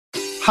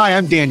Hi,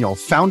 I'm Daniel,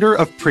 founder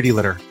of Pretty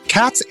Litter.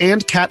 Cats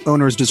and cat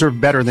owners deserve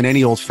better than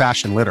any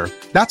old-fashioned litter.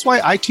 That's why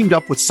I teamed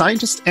up with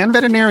scientists and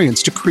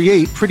veterinarians to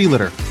create Pretty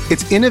Litter.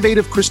 Its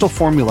innovative crystal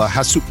formula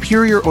has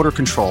superior odor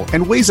control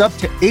and weighs up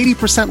to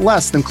 80%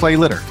 less than clay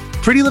litter.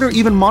 Pretty Litter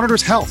even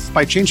monitors health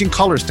by changing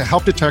colors to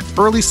help detect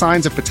early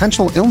signs of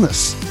potential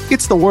illness.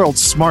 It's the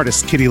world's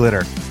smartest kitty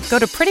litter. Go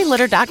to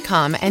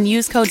prettylitter.com and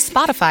use code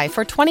SPOTIFY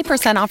for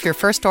 20% off your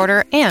first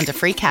order and a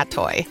free cat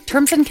toy.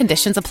 Terms and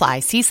conditions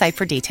apply. See site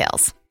for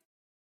details.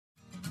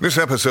 This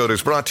episode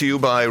is brought to you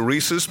by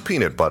Reese's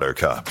Peanut Butter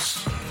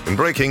Cups. In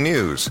breaking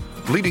news,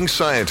 leading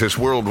scientists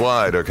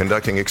worldwide are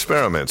conducting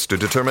experiments to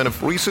determine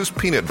if Reese's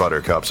Peanut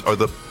Butter Cups are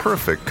the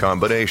perfect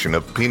combination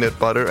of peanut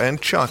butter and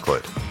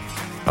chocolate.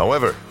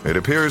 However, it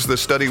appears the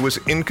study was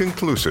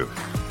inconclusive,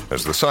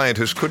 as the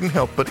scientists couldn't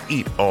help but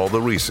eat all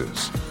the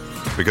Reese's.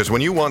 Because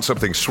when you want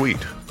something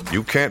sweet,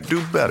 you can't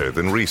do better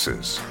than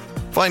Reese's.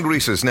 Find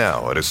Reese's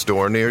now at a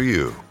store near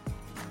you.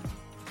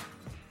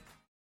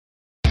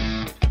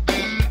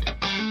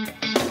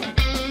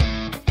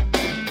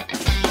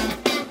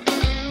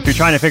 If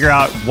you're trying to figure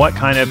out what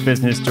kind of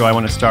business do I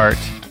want to start,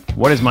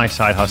 what is my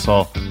side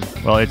hustle?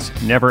 Well, it's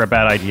never a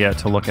bad idea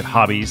to look at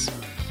hobbies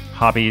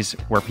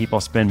where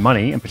people spend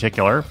money in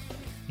particular.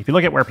 If you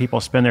look at where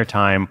people spend their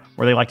time,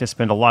 where they like to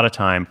spend a lot of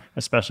time,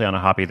 especially on a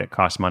hobby that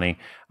costs money,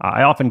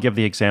 I often give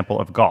the example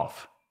of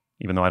golf,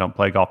 even though I don't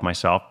play golf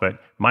myself. But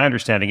my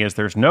understanding is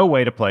there's no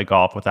way to play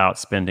golf without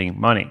spending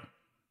money.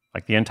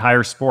 Like the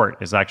entire sport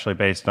is actually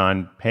based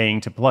on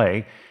paying to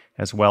play,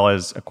 as well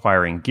as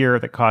acquiring gear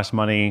that costs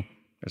money.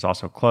 There's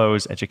also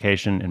clothes,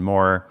 education, and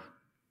more.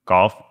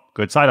 Golf,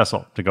 good side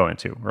hustle to go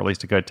into, or at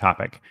least a good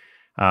topic.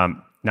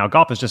 Now,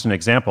 golf is just an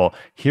example.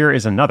 Here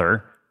is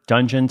another,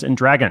 Dungeons and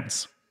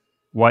Dragons.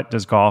 What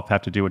does golf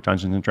have to do with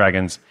Dungeons and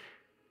Dragons?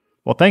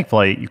 Well,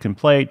 thankfully, you can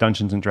play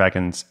Dungeons and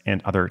Dragons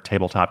and other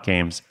tabletop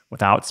games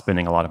without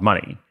spending a lot of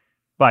money.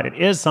 But it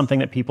is something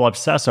that people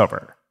obsess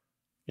over.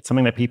 It's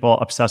something that people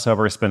obsess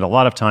over, spend a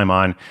lot of time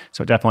on,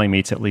 so it definitely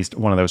meets at least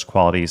one of those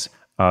qualities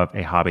of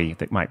a hobby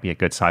that might be a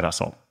good side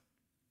hustle.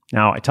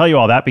 Now, I tell you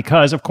all that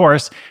because, of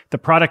course, the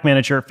product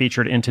manager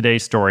featured in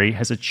today's story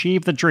has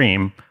achieved the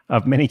dream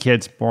of many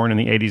kids born in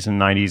the 80s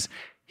and 90s.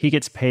 He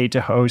gets paid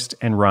to host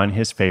and run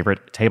his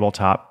favorite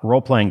tabletop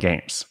role-playing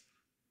games.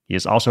 He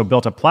has also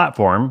built a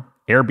platform,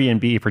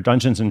 Airbnb for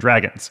Dungeons and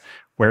Dragons,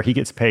 where he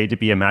gets paid to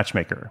be a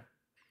matchmaker.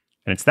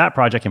 And it's that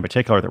project in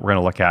particular that we're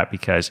going to look at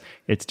because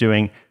it's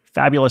doing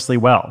fabulously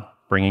well,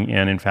 bringing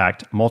in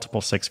fact,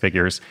 multiple six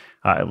figures,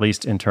 at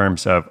least in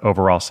terms of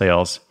overall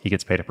sales. He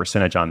gets paid a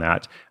percentage on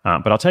that.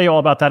 But I'll tell you all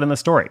about that in the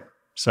story.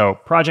 So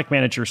Project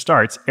Manager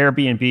starts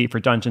Airbnb for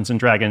Dungeons and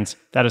Dragons.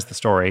 That is the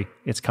story.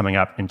 It's coming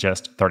up in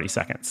just 30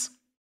 seconds.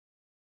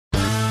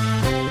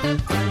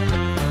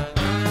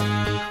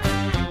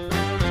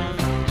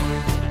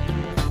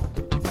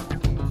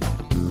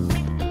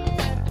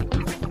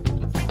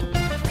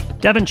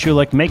 Devin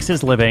Chulik makes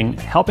his living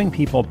helping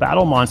people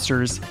battle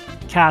monsters,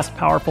 cast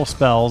powerful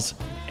spells,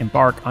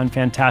 embark on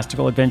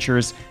fantastical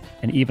adventures,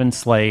 and even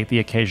slay the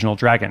occasional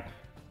dragon.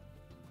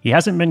 He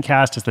hasn't been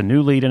cast as the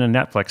new lead in a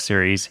Netflix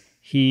series.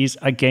 He's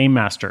a game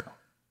master.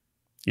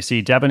 You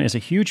see, Devin is a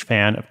huge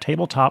fan of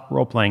tabletop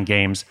role-playing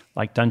games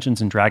like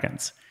Dungeons and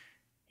Dragons.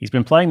 He's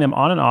been playing them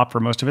on and off for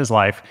most of his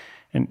life,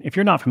 and if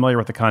you're not familiar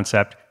with the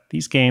concept,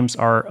 these games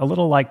are a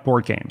little like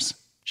board games,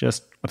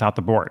 just without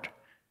the board.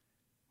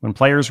 When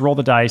players roll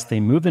the dice, they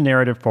move the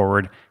narrative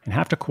forward and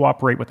have to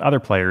cooperate with other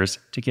players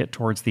to get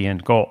towards the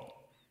end goal.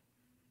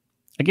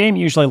 A game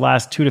usually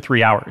lasts 2 to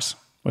 3 hours,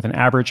 with an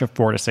average of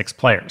 4 to 6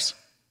 players.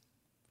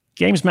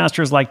 Games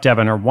masters like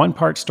Devin are one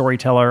part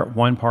storyteller,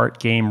 one part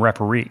game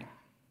referee.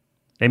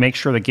 They make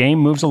sure the game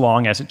moves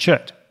along as it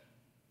should.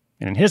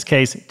 And in his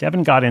case,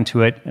 Devin got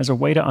into it as a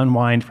way to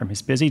unwind from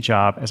his busy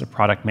job as a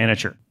product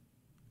manager.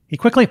 He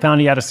quickly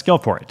found he had a skill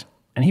for it,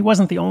 and he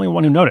wasn't the only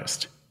one who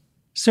noticed.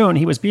 Soon,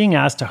 he was being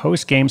asked to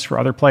host games for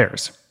other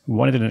players who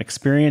wanted an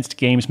experienced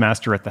games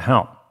master at the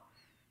helm.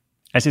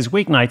 As his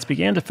weeknights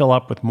began to fill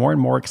up with more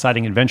and more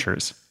exciting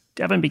adventures,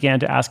 Devin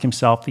began to ask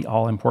himself the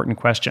all-important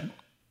question: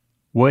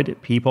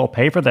 would people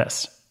pay for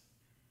this?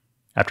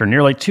 After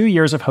nearly 2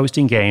 years of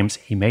hosting games,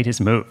 he made his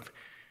move.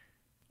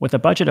 With a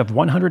budget of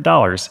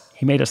 $100,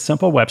 he made a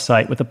simple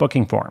website with a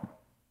booking form.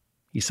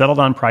 He settled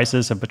on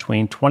prices of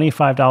between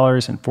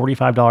 $25 and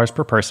 $45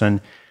 per person,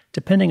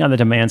 depending on the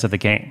demands of the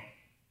game.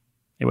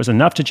 It was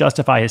enough to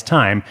justify his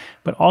time,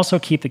 but also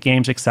keep the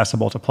games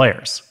accessible to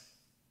players.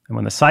 And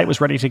when the site was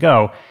ready to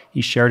go,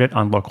 he shared it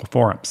on local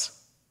forums.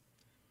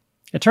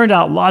 It turned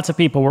out lots of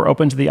people were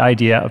open to the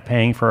idea of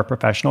paying for a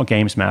professional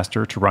games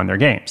master to run their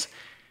games.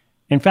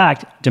 In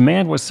fact,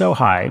 demand was so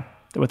high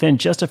that within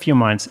just a few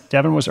months,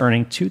 Devin was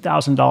earning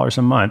 $2,000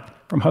 a month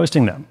from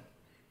hosting them.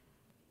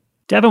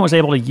 Devin was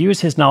able to use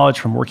his knowledge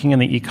from working in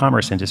the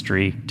e-commerce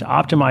industry to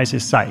optimize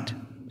his site,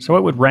 so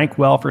it would rank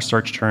well for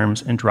search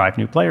terms and drive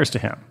new players to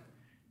him.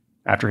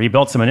 After he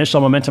built some initial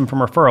momentum from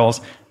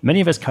referrals, many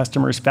of his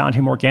customers found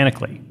him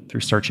organically through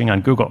searching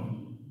on Google.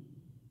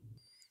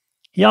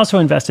 He also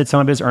invested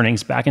some of his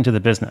earnings back into the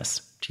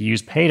business to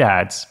use paid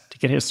ads to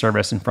get his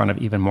service in front of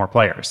even more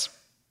players.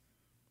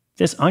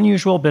 This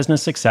unusual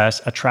business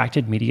success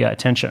attracted media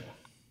attention,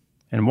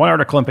 and one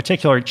article in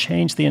particular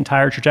changed the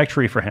entire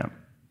trajectory for him.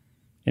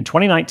 In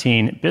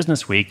 2019,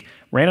 Business Week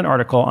ran an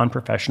article on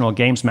professional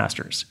games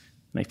masters,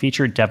 and they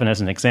featured Devin as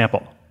an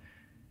example.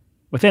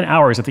 Within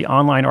hours of the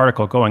online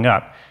article going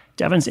up,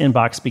 Devin's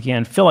inbox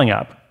began filling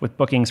up with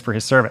bookings for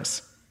his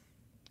service.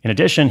 In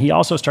addition, he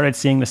also started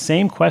seeing the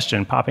same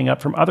question popping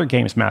up from other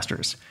games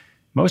masters,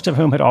 most of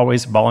whom had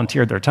always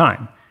volunteered their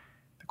time.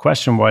 The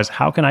question was,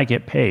 how can I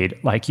get paid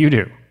like you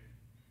do?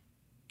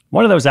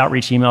 One of those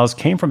outreach emails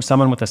came from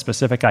someone with a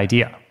specific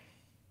idea.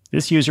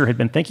 This user had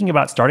been thinking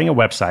about starting a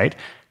website,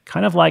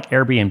 kind of like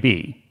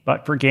Airbnb,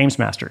 but for games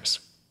masters.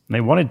 And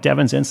they wanted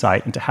Devin's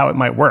insight into how it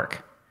might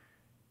work.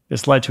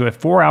 This led to a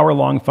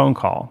 4-hour-long phone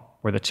call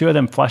where the two of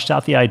them fleshed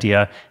out the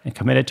idea and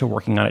committed to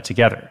working on it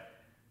together.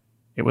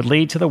 It would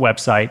lead to the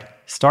website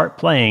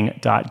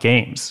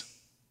startplaying.games.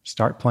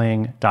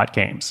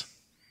 Startplaying.games.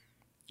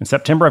 In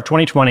September of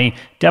 2020,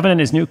 Devin and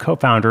his new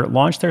co-founder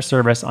launched their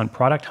service on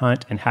Product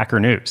Hunt and Hacker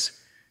News.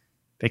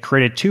 They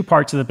created 2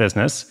 parts of the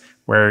business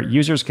where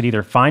users could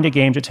either find a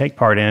game to take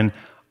part in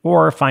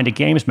or find a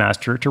games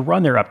master to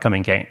run their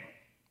upcoming game.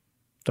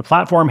 The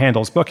platform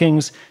handles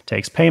bookings,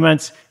 takes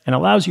payments, and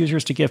allows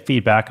users to give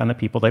feedback on the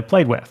people they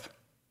played with.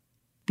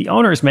 The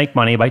owners make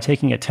money by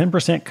taking a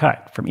 10%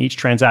 cut from each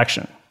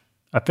transaction,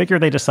 a figure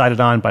they decided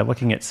on by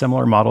looking at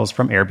similar models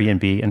from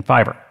Airbnb and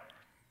Fiverr.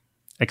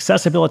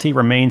 Accessibility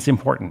remains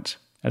important,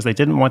 as they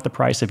didn't want the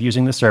price of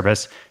using the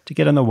service to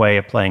get in the way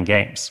of playing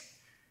games.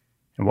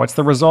 And what's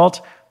the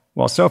result?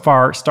 Well, so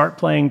far,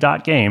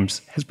 StartPlaying.games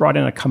has brought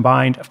in a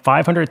combined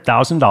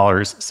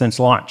 $500,000 since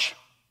launch.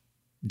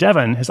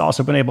 Devin has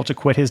also been able to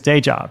quit his day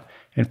job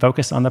and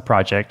focus on the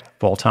project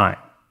full-time.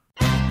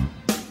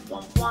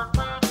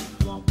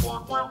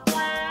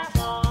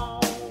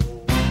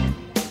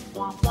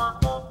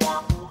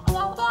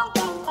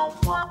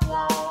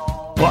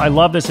 Well, I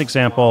love this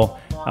example.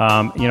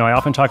 I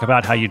often talk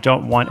about how you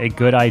don't want a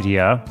good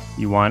idea,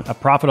 you want a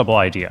profitable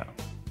idea.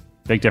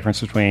 Big difference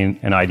between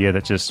an idea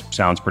that just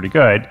sounds pretty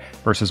good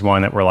versus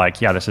one that we're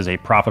like, yeah, this is a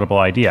profitable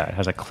idea. It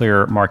has a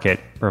clear market,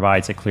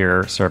 provides a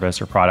clear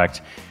service or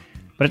product.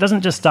 But it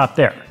doesn't just stop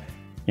there.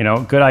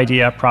 Good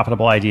idea,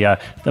 profitable idea.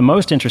 The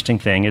most interesting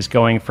thing is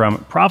going from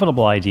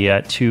profitable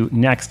idea to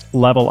next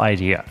level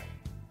idea.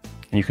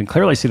 And you can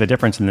clearly see the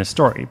difference in this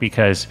story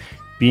because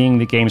being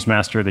the games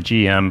master, the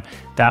GM,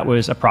 that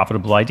was a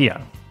profitable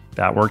idea.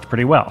 That worked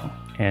pretty well.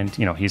 And,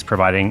 he's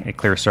providing a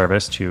clear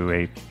service to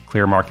a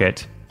clear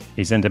market.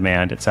 He's in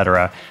demand,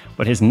 etc.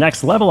 But his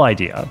next level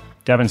idea,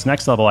 Devin's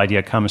next level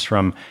idea, comes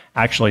from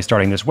actually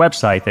starting this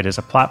website that is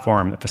a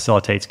platform that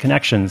facilitates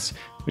connections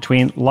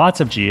between lots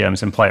of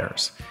GMs and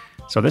players.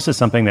 So this is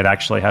something that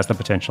actually has the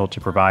potential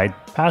to provide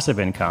passive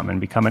income and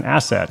become an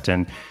asset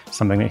and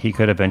something that he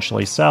could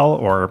eventually sell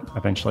or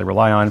eventually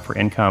rely on for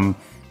income,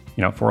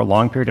 for a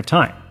long period of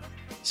time.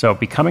 So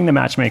becoming the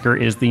matchmaker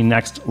is the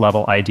next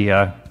level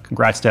idea.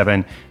 Congrats,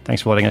 Devin.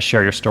 Thanks for letting us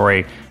share your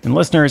story. And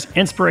listeners,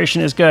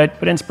 inspiration is good,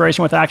 but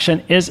inspiration with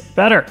action is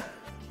better.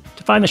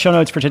 To find the show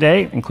notes for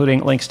today, including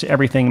links to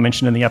everything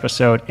mentioned in the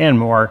episode and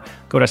more,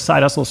 go to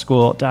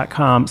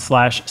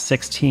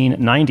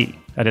sidehustleschool.com/1690.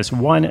 That is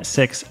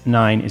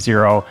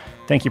 1690.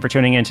 Thank you for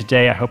tuning in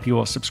today. I hope you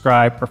will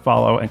subscribe or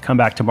follow and come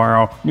back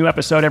tomorrow. New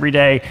episode every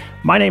day.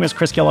 My name is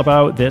Chris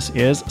Guillebeau. This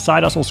is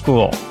Side Hustle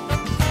School.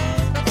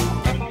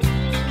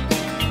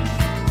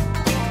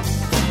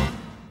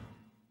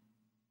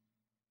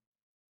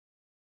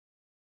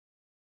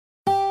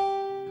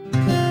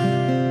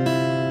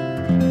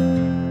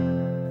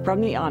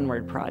 From the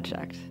Onward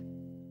Project.